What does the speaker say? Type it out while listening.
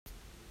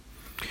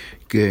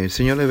Que el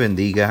Señor le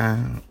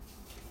bendiga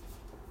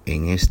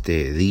en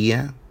este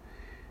día.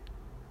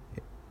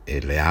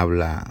 Le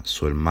habla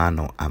su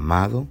hermano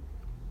amado,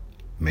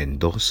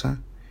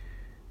 Mendoza.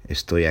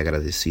 Estoy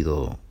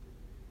agradecido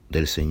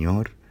del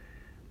Señor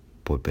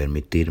por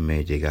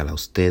permitirme llegar a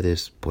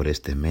ustedes por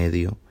este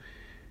medio.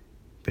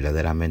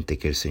 Verdaderamente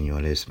que el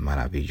Señor es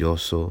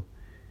maravilloso,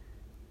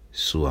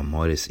 su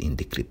amor es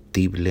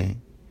indescriptible,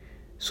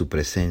 su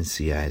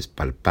presencia es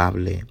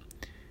palpable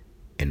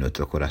en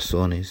nuestros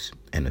corazones,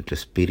 en nuestro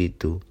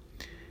espíritu,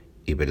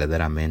 y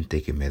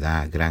verdaderamente que me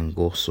da gran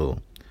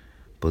gozo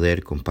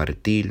poder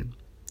compartir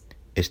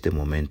este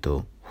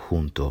momento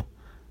junto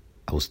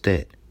a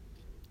usted.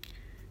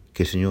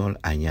 Que el Señor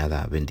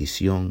añada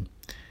bendición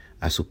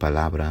a su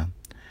palabra,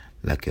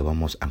 la que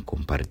vamos a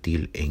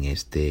compartir en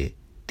este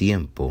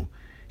tiempo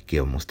que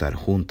vamos a estar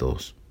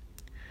juntos.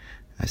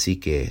 Así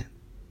que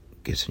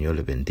el Señor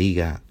les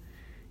bendiga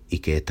y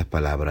que estas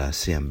palabras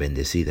sean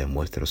bendecidas en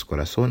vuestros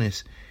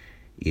corazones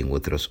y en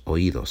vuestros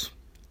oídos.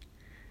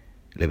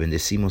 Le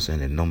bendecimos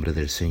en el nombre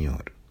del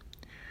Señor.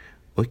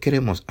 Hoy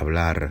queremos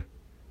hablar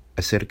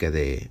acerca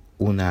de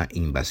una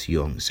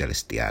invasión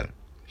celestial.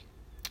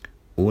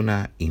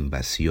 Una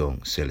invasión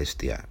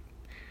celestial.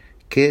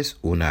 ¿Qué es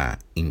una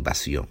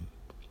invasión?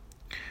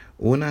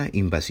 Una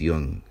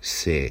invasión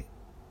se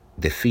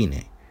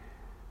define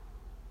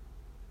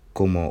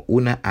como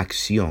una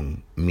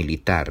acción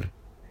militar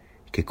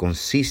que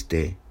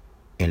consiste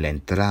en la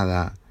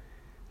entrada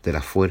de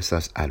las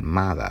Fuerzas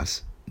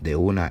Armadas de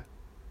una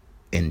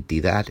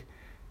entidad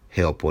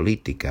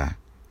geopolítica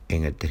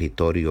en el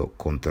territorio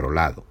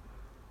controlado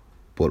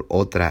por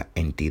otra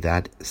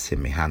entidad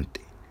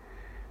semejante,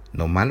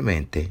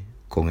 normalmente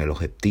con el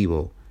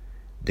objetivo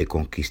de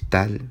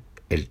conquistar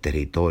el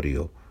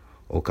territorio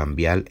o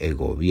cambiar el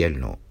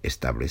gobierno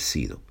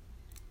establecido.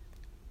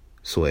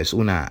 Eso es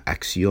una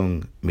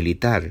acción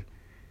militar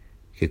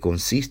que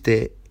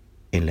consiste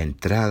en la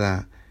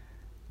entrada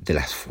de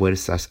las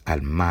Fuerzas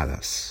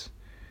Armadas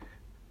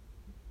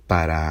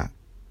para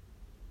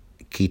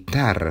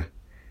quitar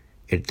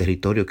el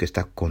territorio que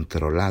está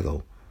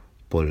controlado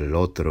por el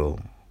otro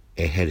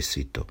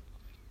ejército,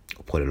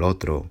 por el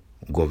otro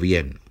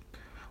gobierno.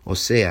 O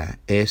sea,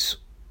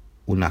 es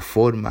una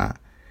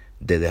forma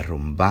de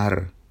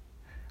derrumbar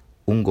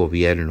un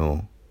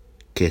gobierno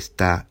que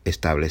está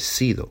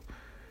establecido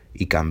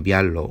y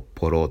cambiarlo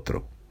por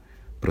otro.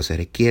 Pero se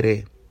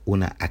requiere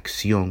una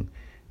acción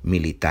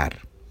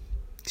militar.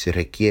 Se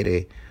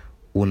requiere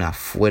una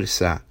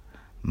fuerza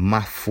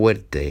más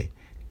fuerte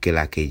que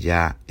la que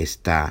ya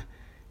está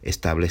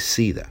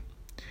establecida.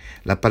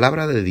 La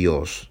palabra de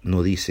Dios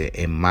nos dice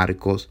en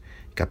Marcos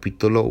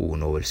capítulo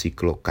 1,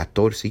 versículos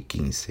 14 y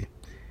 15.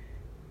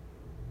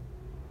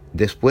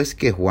 Después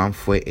que Juan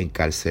fue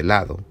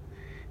encarcelado,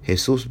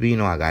 Jesús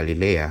vino a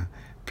Galilea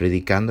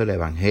predicando el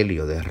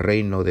evangelio del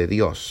reino de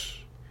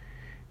Dios,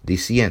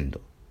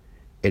 diciendo: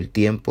 el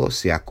tiempo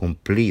se ha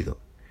cumplido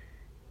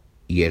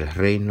y el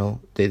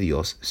reino de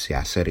Dios se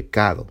ha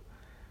acercado.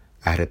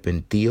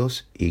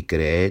 Arrepentíos y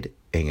creed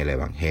en el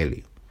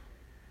evangelio.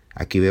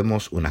 Aquí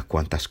vemos unas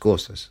cuantas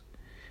cosas.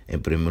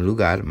 En primer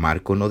lugar,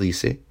 Marcos nos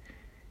dice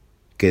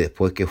que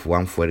después que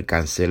Juan fue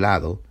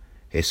cancelado,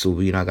 Jesús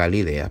vino a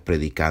Galilea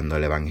predicando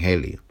el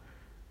evangelio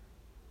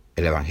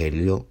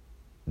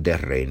del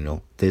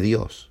reino de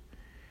Dios.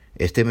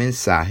 Este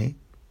mensaje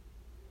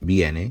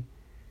viene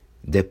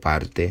de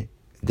parte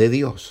de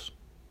Dios.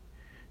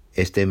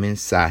 Este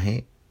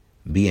mensaje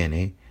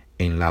viene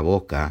en la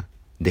boca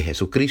de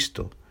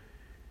Jesucristo.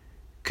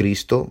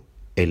 Cristo,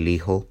 el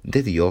Hijo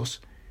de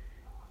Dios,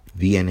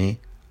 viene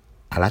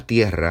a la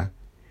tierra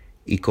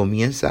y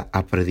comienza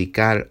a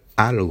predicar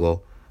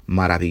algo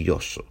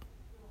maravilloso.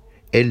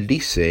 Él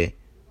dice: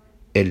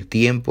 el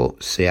tiempo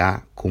se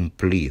ha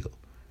cumplido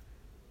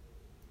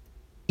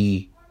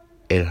y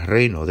el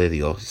reino de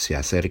Dios se ha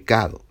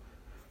acercado.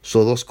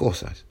 Son dos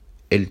cosas.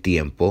 El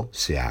tiempo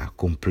se ha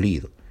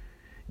cumplido.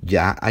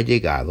 Ya ha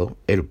llegado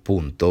el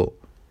punto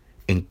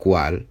en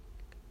cual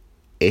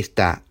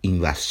esta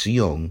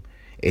invasión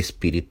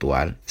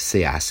espiritual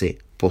se hace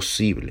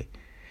posible.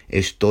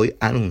 Estoy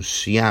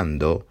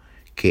anunciando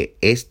que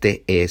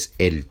este es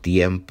el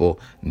tiempo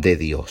de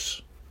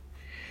Dios.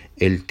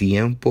 El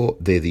tiempo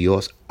de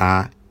Dios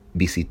ha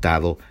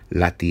visitado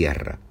la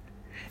tierra.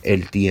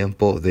 El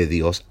tiempo de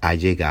Dios ha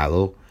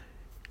llegado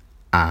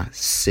a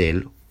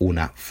ser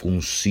una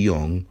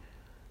función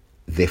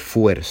de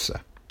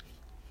fuerza.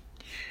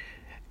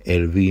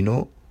 Él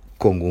vino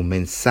con un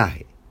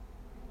mensaje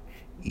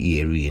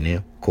y Él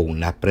viene con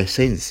una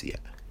presencia.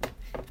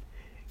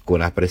 Con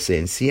la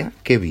presencia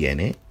que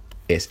viene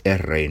es el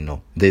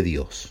reino de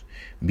Dios.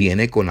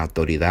 Viene con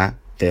autoridad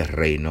del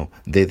reino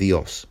de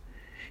Dios.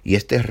 Y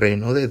este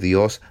reino de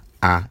Dios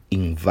ha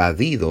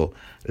invadido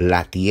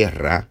la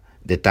tierra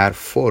de tal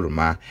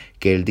forma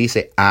que Él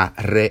dice: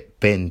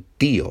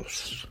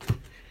 arrepentíos,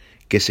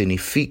 que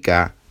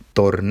significa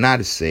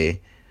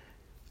tornarse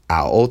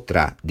a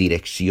otra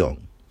dirección.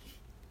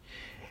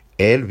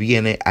 Él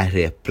viene a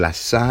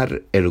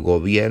reemplazar el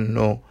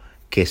gobierno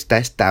que está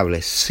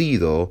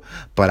establecido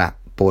para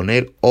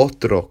poner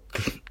otro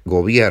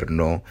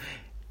gobierno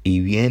y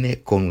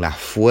viene con la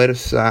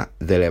fuerza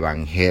del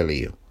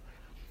evangelio.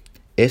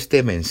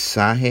 Este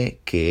mensaje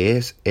que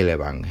es el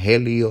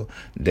evangelio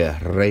del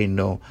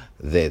reino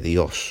de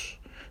Dios.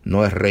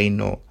 No es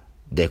reino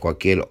de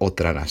cualquier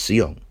otra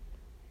nación.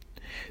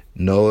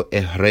 No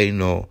es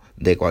reino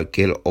de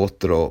cualquier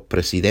otro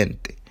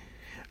presidente.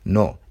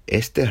 No,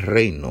 este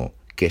reino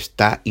que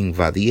está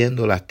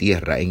invadiendo la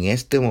tierra en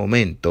este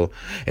momento,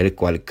 el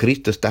cual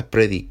Cristo está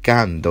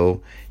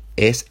predicando,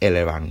 es el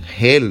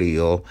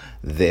evangelio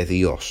de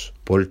Dios.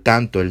 Por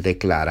tanto, él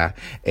declara,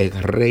 el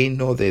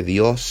reino de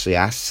Dios se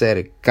ha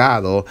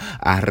acercado,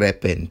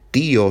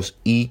 arrepentíos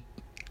y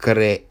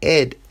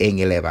creed en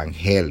el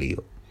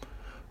evangelio.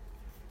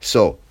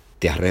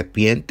 ¿Te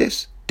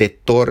arrepientes? ¿Te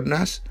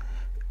tornas?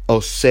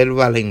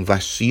 Observa la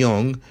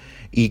invasión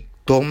y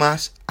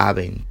tomas a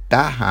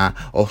ventaja,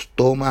 os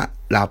toma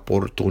la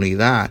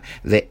oportunidad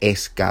de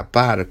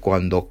escapar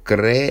cuando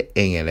cree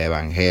en el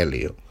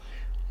evangelio.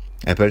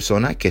 Hay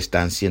personas que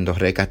están siendo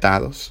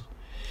rescatados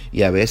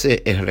y a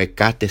veces el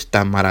rescate es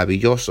tan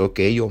maravilloso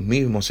que ellos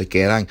mismos se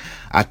quedan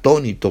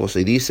atónitos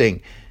y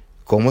dicen,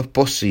 ¿cómo es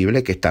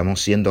posible que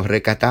estamos siendo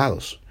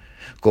rescatados?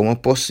 ¿Cómo es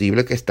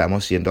posible que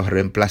estamos siendo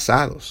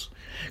reemplazados?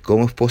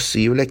 ¿Cómo es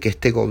posible que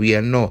este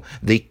gobierno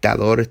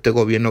dictador, este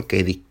gobierno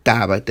que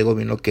dictaba, este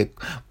gobierno que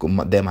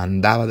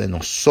demandaba de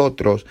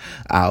nosotros,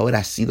 ahora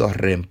ha sido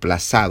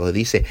reemplazado?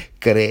 Dice,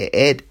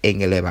 creed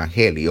en el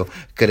evangelio,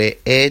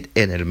 creed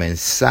en el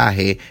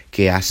mensaje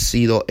que ha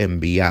sido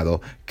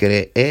enviado,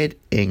 creed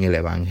en el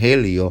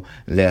evangelio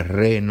del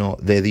reino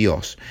de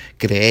Dios,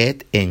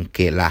 creed en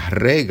que la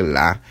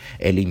regla,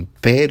 el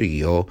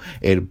imperio,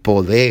 el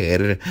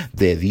poder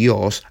de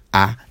Dios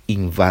ha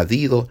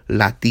invadido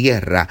la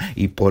tierra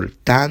y por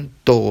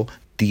tanto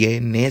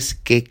tienes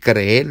que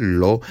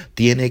creerlo,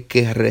 tienes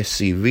que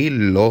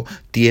recibirlo,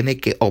 tienes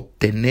que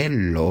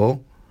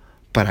obtenerlo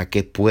para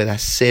que pueda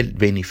ser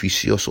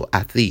beneficioso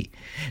a ti.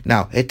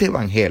 Now, este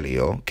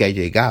evangelio que ha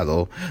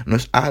llegado no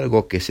es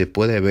algo que se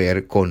puede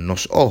ver con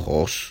los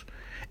ojos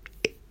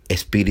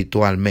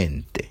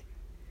espiritualmente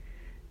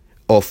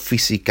o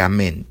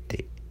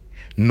físicamente.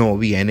 No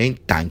vienen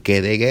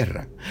tanques de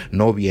guerra,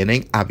 no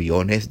vienen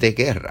aviones de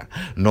guerra,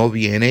 no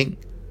vienen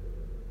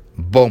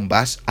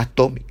bombas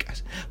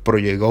atómicas, pero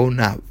llegó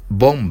una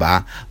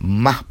bomba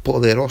más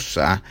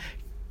poderosa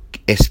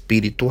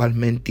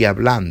espiritualmente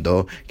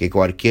hablando que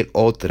cualquier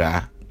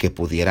otra que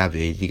pudiera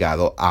haber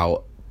llegado a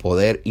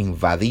poder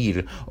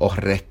invadir o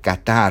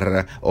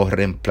rescatar o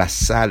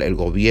reemplazar el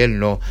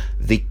gobierno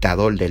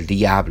dictador del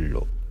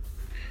diablo.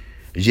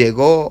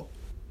 Llegó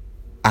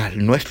a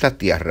nuestra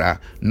tierra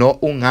no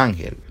un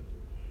ángel,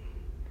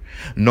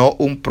 no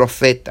un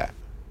profeta.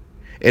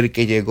 El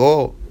que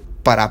llegó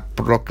para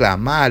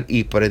proclamar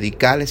y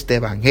predicar este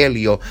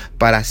evangelio,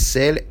 para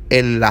ser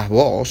la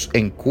voz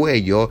en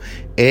cuello,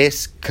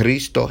 es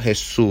Cristo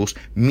Jesús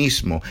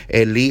mismo,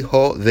 el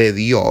Hijo de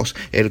Dios,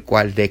 el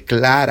cual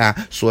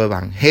declara su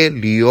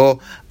evangelio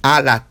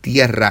a la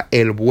tierra,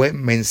 el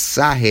buen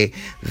mensaje.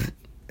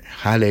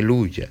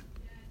 Aleluya.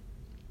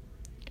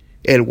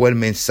 El buen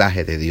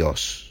mensaje de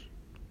Dios.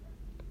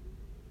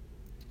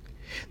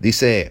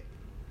 Dice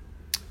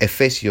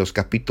Efesios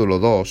capítulo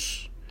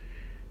 2,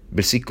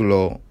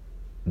 versículo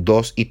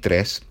 2 y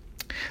 3,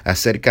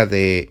 acerca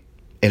de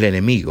el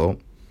enemigo.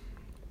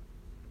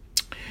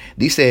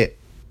 Dice,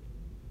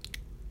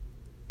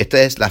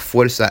 esta es la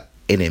fuerza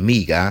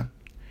enemiga,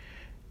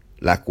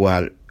 la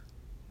cual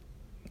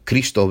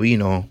Cristo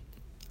vino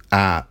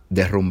a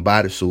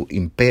derrumbar su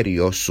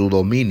imperio, su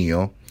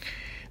dominio.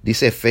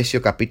 Dice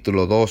Efesios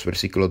capítulo 2,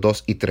 versículos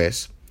 2 y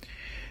 3.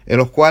 En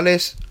los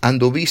cuales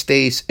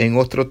anduvisteis en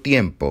otro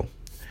tiempo,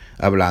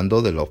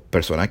 hablando de las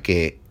personas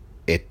que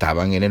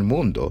estaban en el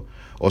mundo,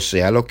 o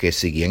sea, los que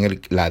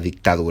seguían las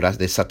dictaduras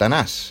de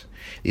Satanás.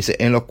 Dice,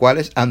 en los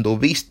cuales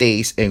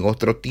anduvisteis en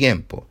otro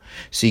tiempo,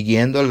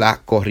 siguiendo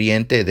la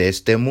corriente de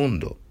este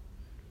mundo,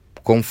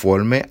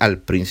 conforme al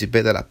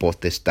príncipe de la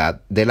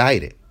potestad del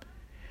aire,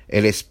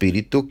 el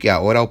espíritu que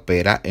ahora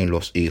opera en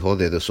los hijos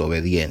de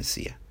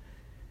desobediencia.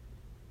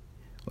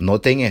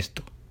 Noten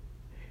esto.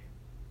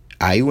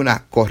 Hay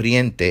una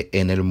corriente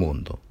en el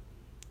mundo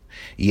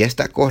y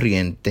esta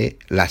corriente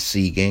la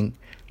siguen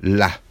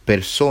las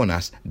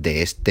personas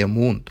de este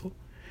mundo.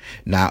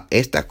 Now,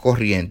 esta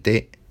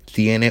corriente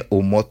tiene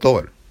un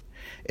motor.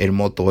 El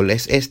motor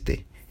es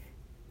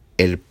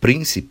el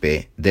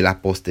príncipe de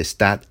la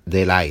potestad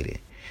del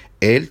aire.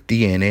 Él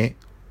tiene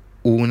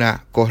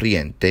una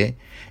corriente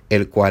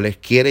el cual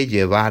quiere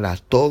llevar a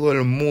todo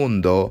el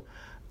mundo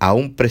a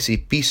un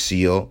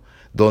precipicio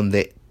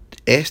donde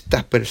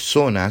estas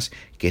personas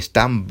que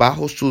están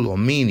bajo su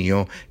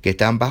dominio, que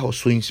están bajo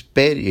su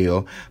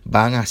imperio,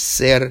 van a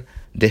ser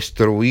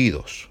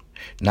destruidos.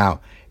 Now,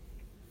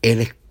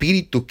 el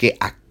espíritu que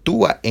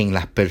actúa en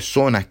las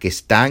personas que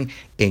están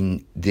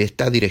de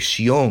esta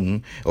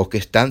dirección o que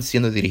están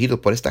siendo dirigidos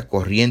por esta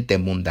corriente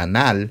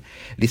mundanal,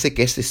 dice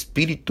que ese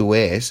espíritu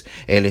es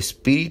el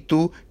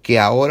espíritu que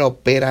ahora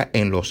opera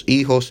en los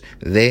hijos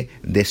de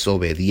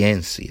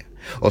desobediencia.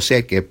 O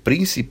sea que el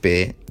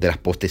príncipe de las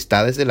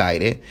potestades del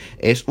aire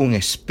es un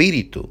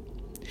espíritu.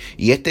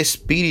 Y este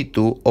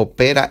espíritu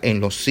opera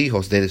en los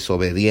hijos de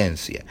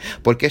desobediencia.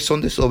 ¿Por qué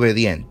son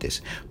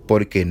desobedientes?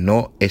 Porque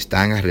no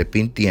están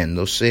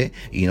arrepintiéndose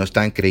y no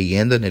están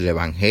creyendo en el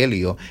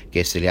evangelio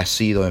que se le ha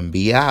sido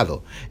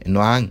enviado.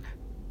 No han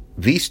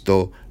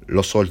visto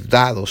los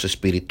soldados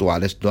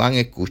espirituales, no han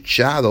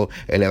escuchado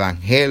el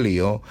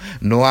evangelio,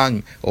 lo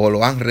han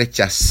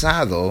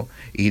rechazado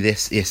y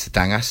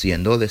están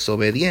haciendo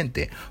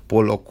desobediente,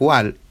 por lo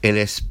cual el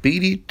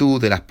espíritu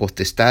de las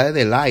potestades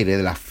del aire,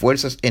 de las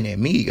fuerzas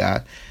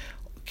enemigas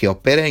que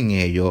operan en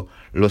ello,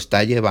 lo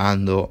está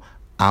llevando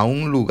a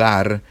un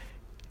lugar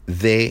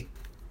de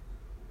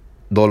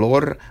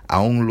dolor,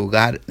 a un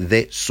lugar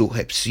de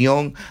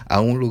sujeción, a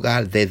un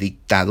lugar de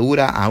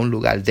dictadura, a un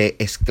lugar de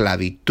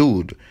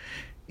esclavitud.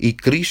 Y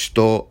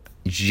Cristo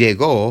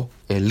llegó,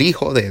 el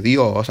Hijo de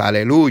Dios,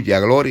 aleluya,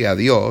 gloria a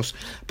Dios,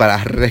 para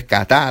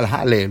rescatar,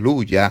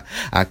 aleluya,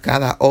 a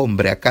cada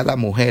hombre, a cada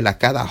mujer, a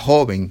cada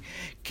joven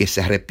que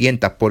se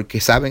arrepienta, porque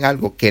saben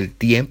algo, que el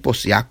tiempo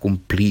se ha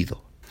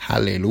cumplido,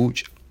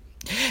 aleluya.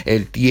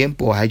 El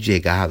tiempo ha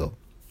llegado,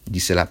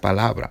 dice la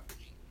palabra,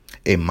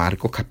 en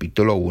Marcos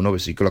capítulo 1,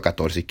 versículos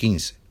 14 y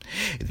 15.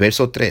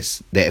 Verso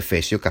 3 de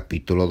Efesios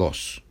capítulo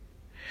 2.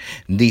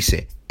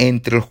 Dice,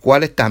 entre los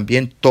cuales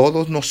también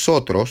todos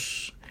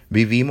nosotros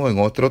vivimos en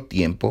otro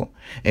tiempo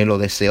en los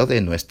deseos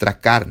de nuestra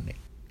carne,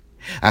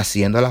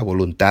 haciendo la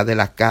voluntad de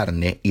la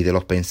carne y de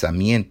los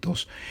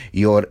pensamientos,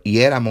 y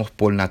éramos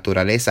por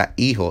naturaleza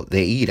hijos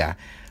de ira,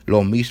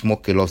 lo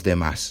mismo que los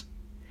demás.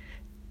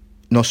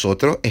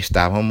 Nosotros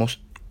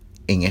estábamos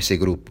en ese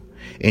grupo,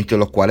 entre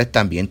los cuales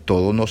también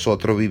todos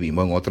nosotros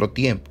vivimos en otro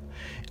tiempo.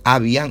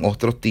 Habían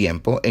otros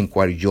tiempos en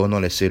cual yo no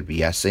le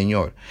servía al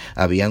Señor.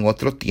 Habían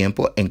otros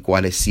tiempos en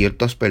cuales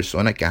ciertas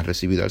personas que han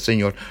recibido al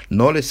Señor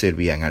no le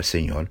servían al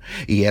Señor.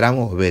 Y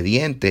éramos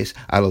obedientes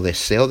a los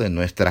deseos de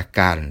nuestra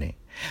carne,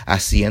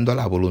 haciendo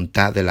la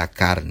voluntad de la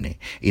carne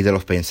y de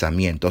los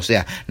pensamientos. O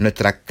sea,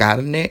 nuestra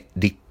carne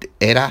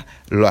era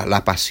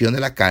la pasión de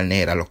la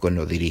carne era lo que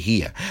nos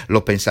dirigía.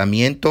 Los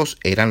pensamientos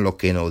eran lo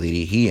que nos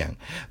dirigían.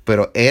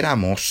 Pero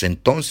éramos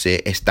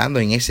entonces, estando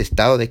en ese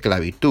estado de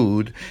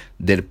esclavitud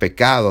del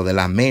pecado, de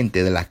la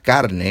mente, de la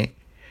carne,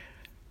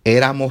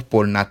 éramos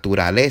por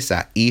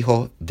naturaleza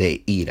hijos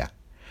de ira,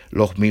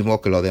 los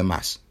mismos que los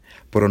demás.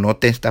 Pero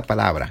note esta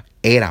palabra,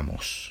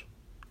 éramos,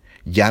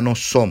 ya no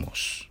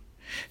somos.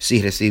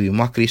 Si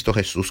recibimos a Cristo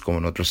Jesús como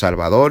nuestro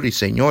Salvador y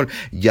Señor,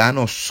 ya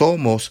no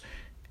somos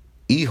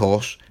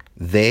hijos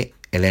del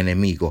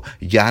enemigo.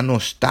 Ya no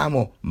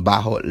estamos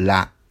bajo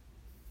la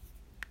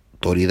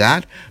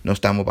autoridad, no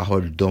estamos bajo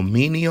el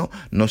dominio,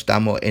 no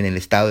estamos en el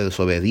estado de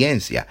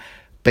desobediencia.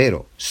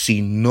 Pero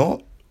si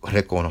no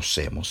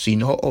reconocemos, si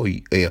no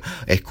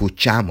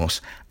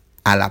escuchamos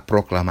a la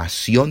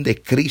proclamación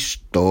de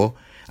Cristo,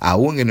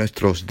 aún en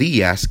nuestros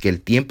días, que el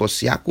tiempo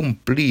se ha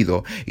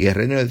cumplido y el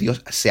reino de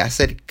Dios se ha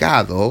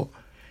acercado,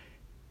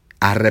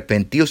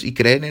 arrepentidos y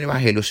creer en el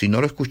evangelio, si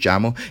no lo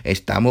escuchamos,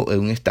 estamos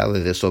en un estado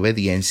de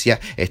desobediencia,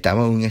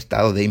 estamos en un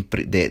estado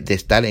de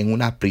estar en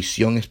una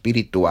prisión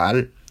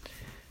espiritual.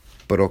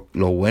 Pero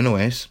lo bueno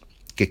es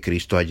que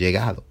Cristo ha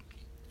llegado.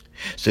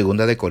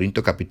 Segunda de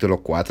Corintios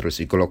capítulo 4,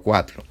 versículo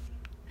 4.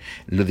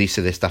 Lo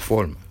dice de esta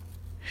forma: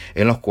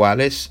 en los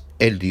cuales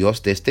el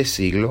Dios de este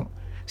siglo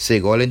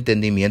cegó el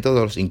entendimiento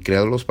de los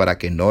incrédulos para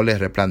que no les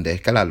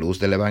resplandezca la luz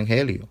del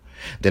evangelio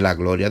de la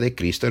gloria de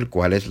Cristo, el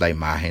cual es la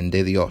imagen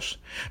de Dios.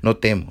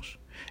 Notemos,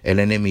 el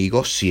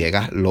enemigo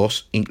ciega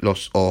los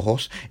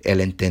ojos,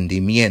 el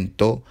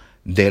entendimiento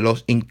de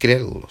los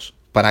incrédulos.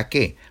 ¿Para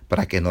qué?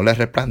 Para que no les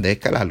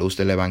resplandezca la luz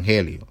del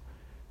evangelio.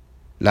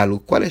 La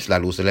luz, ¿cuál es la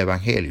luz del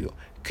evangelio?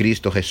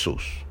 Cristo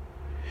Jesús.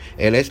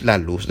 Él es la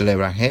luz del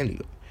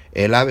evangelio.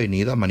 Él ha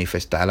venido a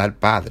manifestar al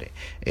Padre.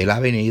 Él ha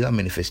venido a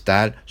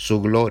manifestar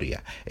su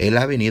gloria. Él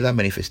ha venido a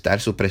manifestar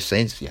su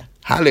presencia.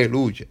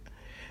 Aleluya.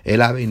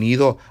 Él ha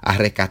venido a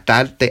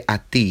rescatarte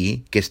a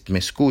ti, que me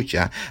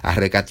escucha, a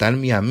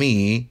rescatarme a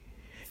mí.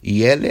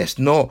 Y Él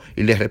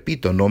y les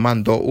repito, no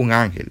mandó un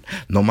ángel,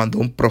 no mandó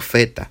un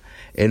profeta.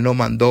 Él no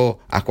mandó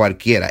a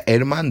cualquiera.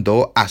 Él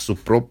mandó a su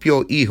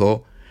propio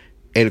Hijo,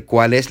 el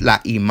cual es la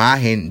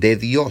imagen de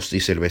Dios,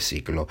 dice el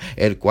versículo,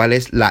 el cual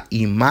es la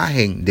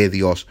imagen de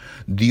Dios.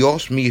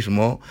 Dios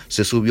mismo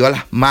se subió a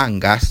las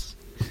mangas,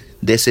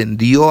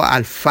 descendió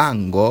al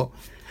fango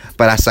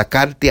para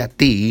sacarte a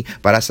ti,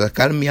 para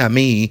sacarme a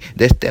mí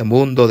de este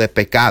mundo de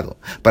pecado,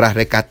 para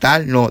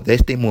rescatarnos de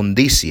esta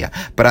inmundicia,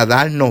 para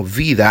darnos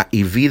vida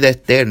y vida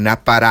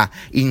eterna, para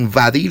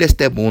invadir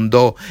este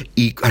mundo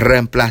y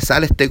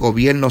reemplazar este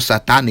gobierno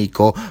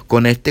satánico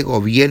con este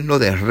gobierno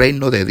del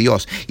reino de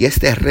Dios. Y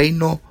este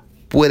reino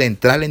puede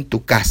entrar en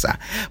tu casa,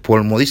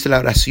 como dice la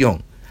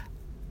oración: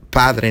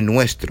 Padre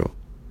nuestro,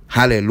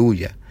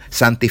 aleluya,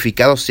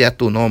 santificado sea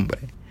tu nombre,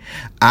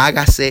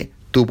 hágase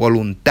tu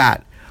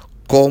voluntad,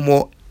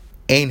 como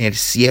en el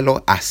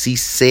cielo, así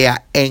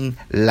sea en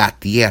la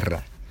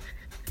tierra.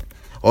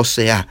 O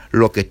sea,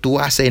 lo que tú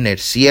haces en el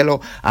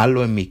cielo,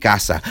 hazlo en mi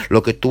casa.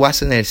 Lo que tú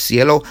haces en el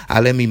cielo,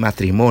 hazlo en mi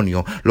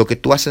matrimonio. Lo que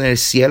tú haces en el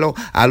cielo,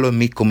 hazlo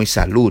con mi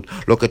salud.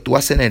 Lo que tú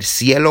haces en el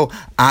cielo,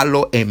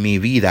 hazlo en mi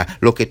vida.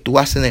 Lo que tú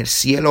haces en el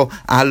cielo,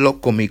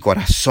 hazlo con mi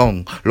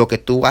corazón. Lo que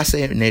tú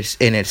haces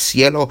en el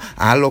cielo,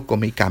 hazlo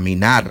con mi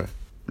caminar.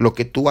 Lo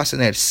que tú haces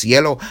en el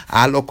cielo,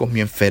 hazlo con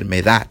mi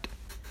enfermedad.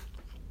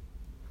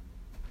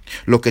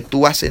 Lo que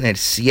tú haces en el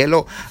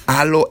cielo,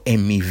 hazlo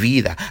en mi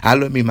vida,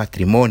 hazlo en mi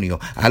matrimonio,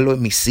 hazlo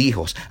en mis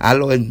hijos,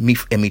 hazlo en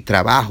mi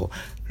trabajo.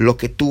 Lo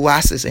que tú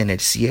haces en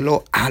el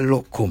cielo,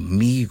 hazlo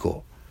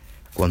conmigo.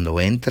 Cuando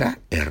entra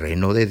el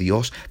reino de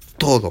Dios,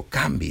 todo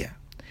cambia.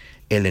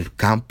 El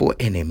campo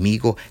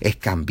enemigo es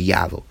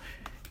cambiado,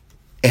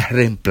 es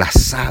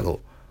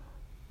reemplazado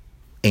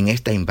en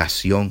esta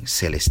invasión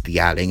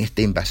celestial, en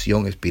esta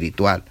invasión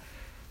espiritual.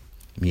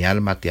 Mi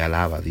alma te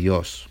alaba,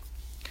 Dios.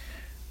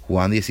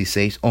 Juan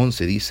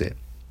 16:11 dice,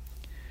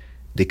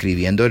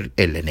 describiendo el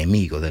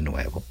enemigo de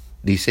nuevo,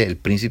 dice el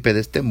príncipe de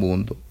este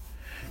mundo,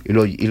 y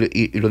lo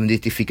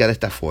identifica de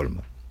esta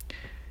forma.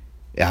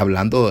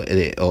 Hablando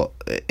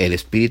el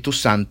Espíritu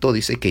Santo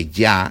dice que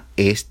ya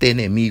este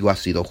enemigo ha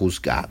sido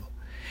juzgado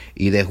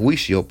y de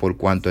juicio por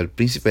cuanto el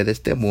príncipe de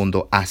este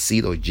mundo ha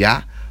sido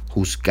ya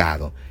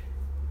juzgado.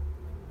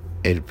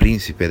 El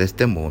príncipe de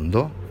este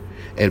mundo,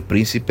 el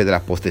príncipe de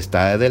las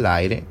potestades del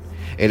aire,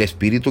 el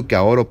espíritu que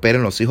ahora opera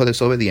en los hijos de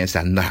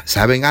desobediencia,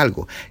 ¿saben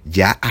algo?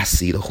 Ya ha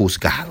sido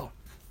juzgado.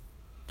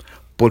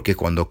 Porque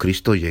cuando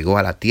Cristo llegó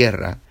a la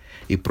tierra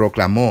y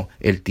proclamó,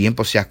 el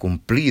tiempo se ha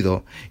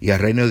cumplido y el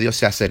reino de Dios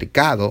se ha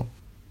acercado,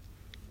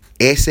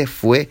 ese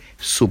fue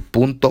su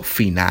punto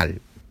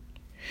final.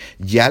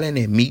 Ya el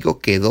enemigo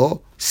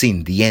quedó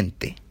sin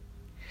diente.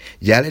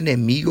 Ya el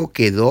enemigo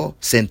quedó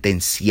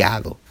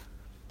sentenciado.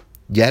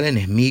 Ya el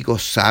enemigo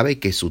sabe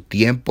que su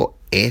tiempo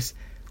es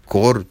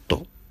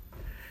corto.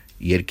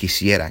 Y él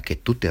quisiera que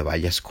tú te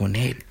vayas con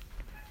él.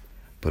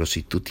 Pero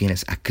si tú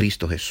tienes a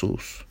Cristo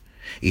Jesús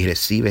y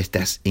recibes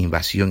esta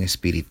invasión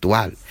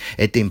espiritual,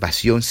 esta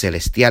invasión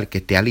celestial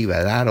que te ha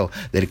liberado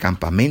del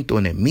campamento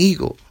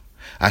enemigo,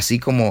 así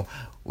como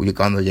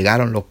cuando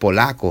llegaron los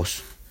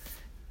polacos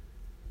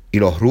y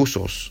los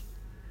rusos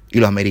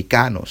y los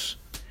americanos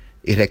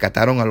y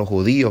rescataron a los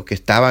judíos que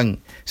estaban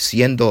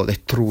siendo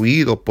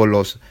destruidos por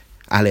los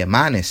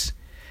alemanes,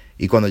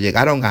 y cuando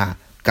llegaron a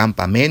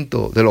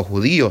campamento de los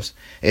judíos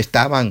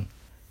estaban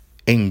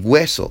en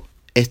hueso,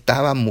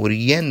 estaban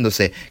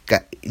muriéndose,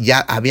 ya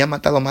habían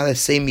matado más de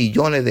 6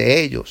 millones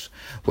de ellos.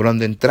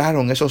 Cuando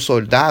entraron esos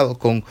soldados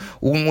con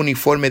un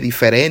uniforme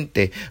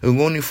diferente, un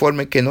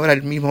uniforme que no era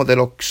el mismo de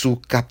sus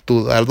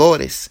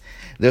capturadores,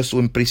 de sus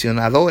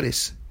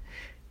imprisionadores,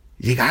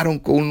 llegaron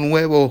con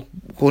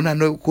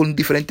un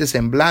diferente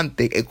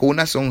semblante, con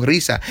una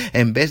sonrisa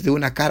en vez de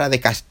una cara de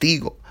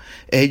castigo.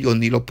 Ellos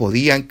ni lo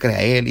podían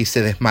creer y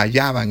se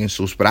desmayaban en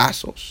sus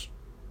brazos.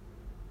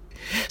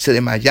 Se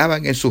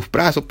desmayaban en sus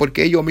brazos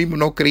porque ellos mismos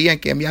no creían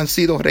que habían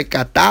sido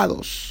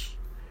rescatados.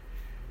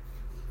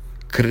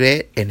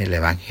 Cree en el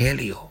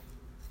Evangelio.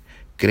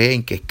 Cree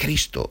en que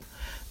Cristo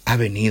ha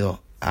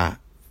venido a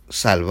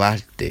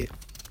salvarte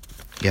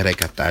y a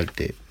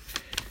rescatarte.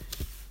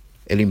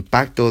 El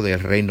impacto del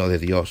reino de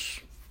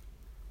Dios.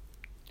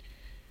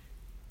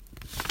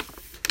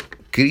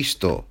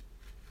 Cristo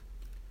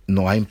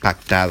no ha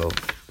impactado.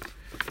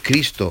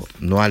 Cristo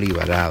no ha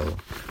liberado.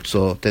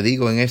 Te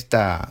digo en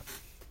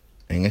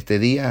este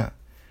día,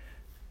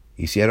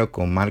 y cierro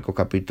con Marcos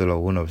capítulo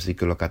 1,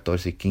 versículos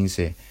 14 y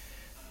 15.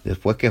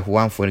 Después que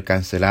Juan fue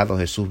cancelado,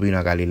 Jesús vino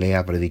a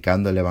Galilea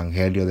predicando el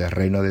evangelio del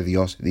reino de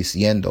Dios,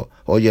 diciendo,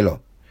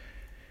 óyelo,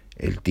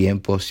 el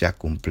tiempo se ha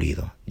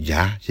cumplido.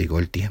 Ya llegó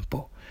el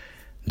tiempo.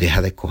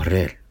 Deja de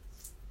correr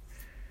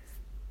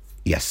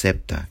y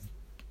acepta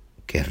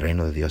que el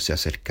reino de Dios se ha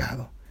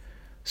acercado.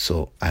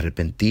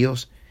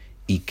 Arrepentíos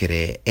y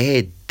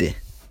creed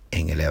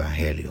en el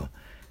evangelio.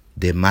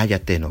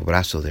 Desmáyate en los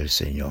brazos del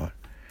Señor.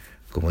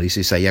 Como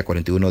dice Isaías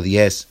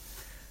 41:10,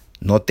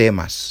 no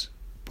temas,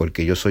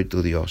 porque yo soy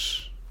tu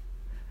Dios.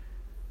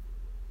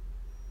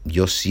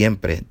 Yo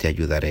siempre te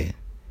ayudaré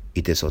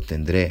y te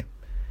sostendré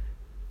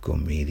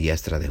con mi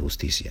diestra de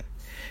justicia.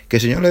 Que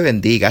el Señor le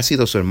bendiga. Ha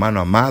sido su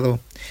hermano amado.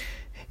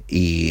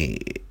 Y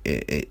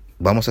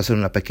vamos a hacer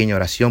una pequeña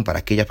oración para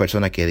aquellas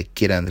personas que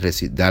quieran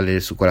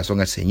darle su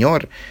corazón al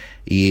Señor.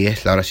 Y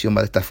la oración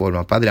va de esta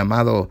forma. Padre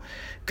amado,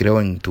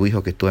 creo en tu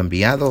Hijo que tú has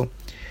enviado.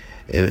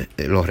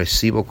 Lo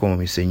recibo como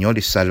mi Señor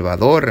y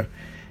Salvador.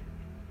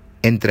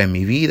 Entra en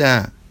mi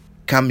vida,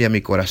 cambia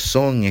mi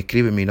corazón y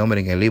escribe mi nombre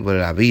en el libro de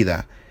la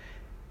vida.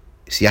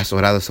 Si has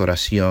orado esa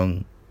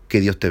oración, que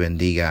Dios te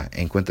bendiga.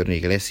 Encuentra una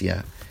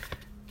iglesia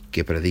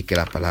que predique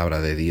la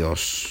palabra de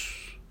Dios.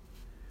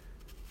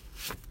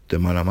 Tu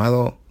hermano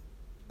amado,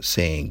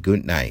 saying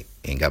good night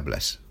and God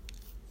bless.